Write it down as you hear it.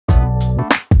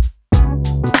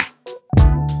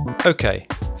Okay,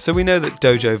 so we know that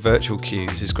Dojo Virtual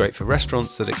Queues is great for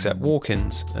restaurants that accept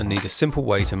walk-ins and need a simple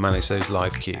way to manage those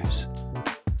live queues.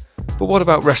 But what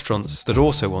about restaurants that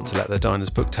also want to let their diners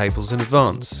book tables in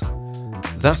advance?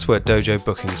 That's where Dojo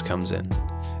Bookings comes in.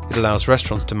 It allows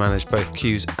restaurants to manage both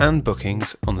queues and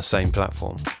bookings on the same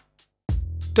platform.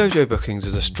 Dojo Bookings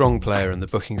is a strong player in the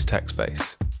bookings tech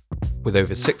space, with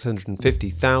over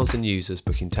 650,000 users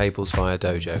booking tables via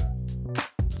Dojo.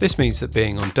 This means that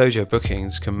being on Dojo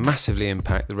Bookings can massively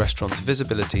impact the restaurant's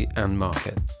visibility and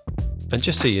market. And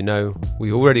just so you know,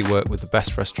 we already work with the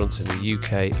best restaurants in the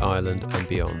UK, Ireland and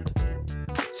beyond.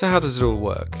 So how does it all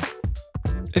work?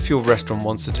 If your restaurant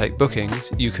wants to take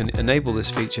bookings, you can enable this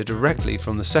feature directly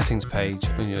from the settings page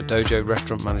on your Dojo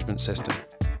Restaurant Management System,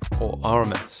 or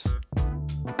RMS.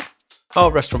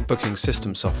 Our restaurant booking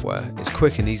system software is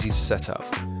quick and easy to set up.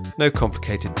 No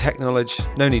complicated tech knowledge,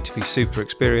 no need to be super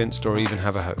experienced or even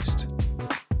have a host.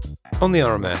 On the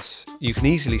RMS, you can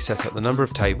easily set up the number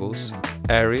of tables,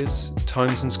 areas,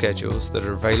 times and schedules that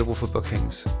are available for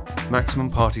bookings, maximum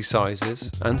party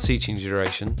sizes and seating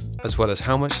duration, as well as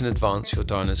how much in advance your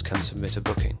diners can submit a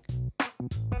booking.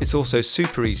 It's also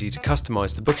super easy to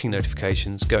customize the booking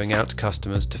notifications going out to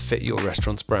customers to fit your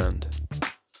restaurant's brand.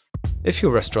 If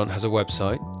your restaurant has a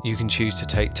website, you can choose to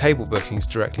take table bookings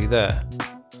directly there.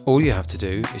 All you have to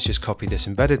do is just copy this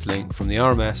embedded link from the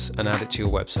RMS and add it to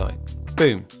your website.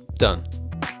 Boom, done.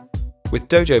 With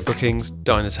Dojo Bookings,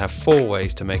 diners have 4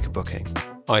 ways to make a booking,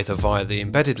 either via the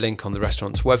embedded link on the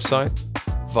restaurant's website,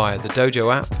 via the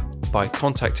Dojo app, by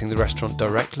contacting the restaurant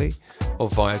directly, or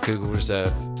via Google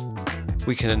Reserve.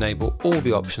 We can enable all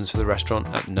the options for the restaurant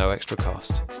at no extra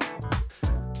cost.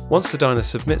 Once the diner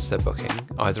submits their booking,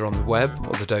 either on the web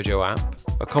or the Dojo app,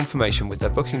 a confirmation with their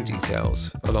booking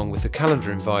details, along with the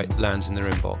calendar invite, lands in their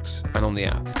inbox and on the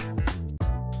app.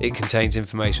 It contains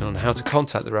information on how to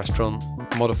contact the restaurant,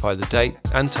 modify the date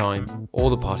and time, or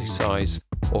the party size,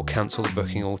 or cancel the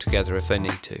booking altogether if they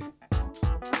need to.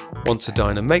 Once a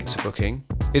diner makes a booking,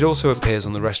 it also appears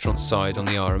on the restaurant's side on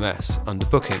the RMS under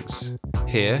Bookings.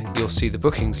 Here, you'll see the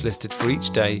bookings listed for each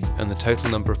day and the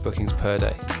total number of bookings per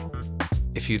day.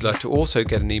 If you'd like to also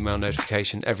get an email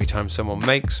notification every time someone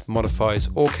makes, modifies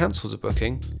or cancels a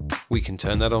booking, we can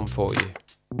turn that on for you.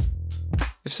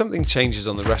 If something changes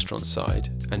on the restaurant side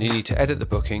and you need to edit the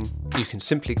booking, you can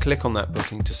simply click on that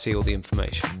booking to see all the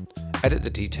information, edit the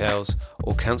details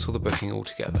or cancel the booking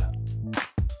altogether.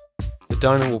 The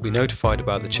diner will be notified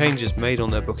about the changes made on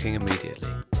their booking immediately.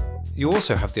 You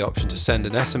also have the option to send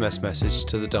an SMS message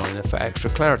to the diner for extra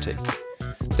clarity.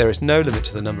 There is no limit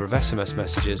to the number of SMS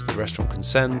messages the restaurant can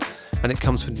send, and it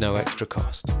comes with no extra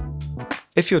cost.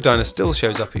 If your diner still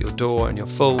shows up at your door and you're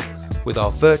full, with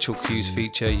our virtual queues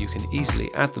feature you can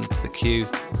easily add them to the queue,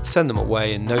 send them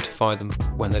away and notify them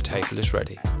when their table is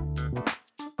ready.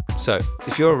 So,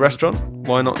 if you're a restaurant,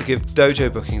 why not give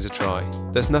Dojo Bookings a try?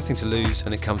 There's nothing to lose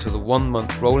and it comes with a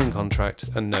 1-month rolling contract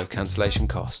and no cancellation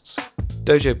costs.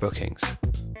 Dojo Bookings,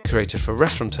 created for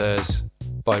restaurateurs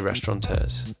by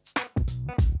restaurateurs.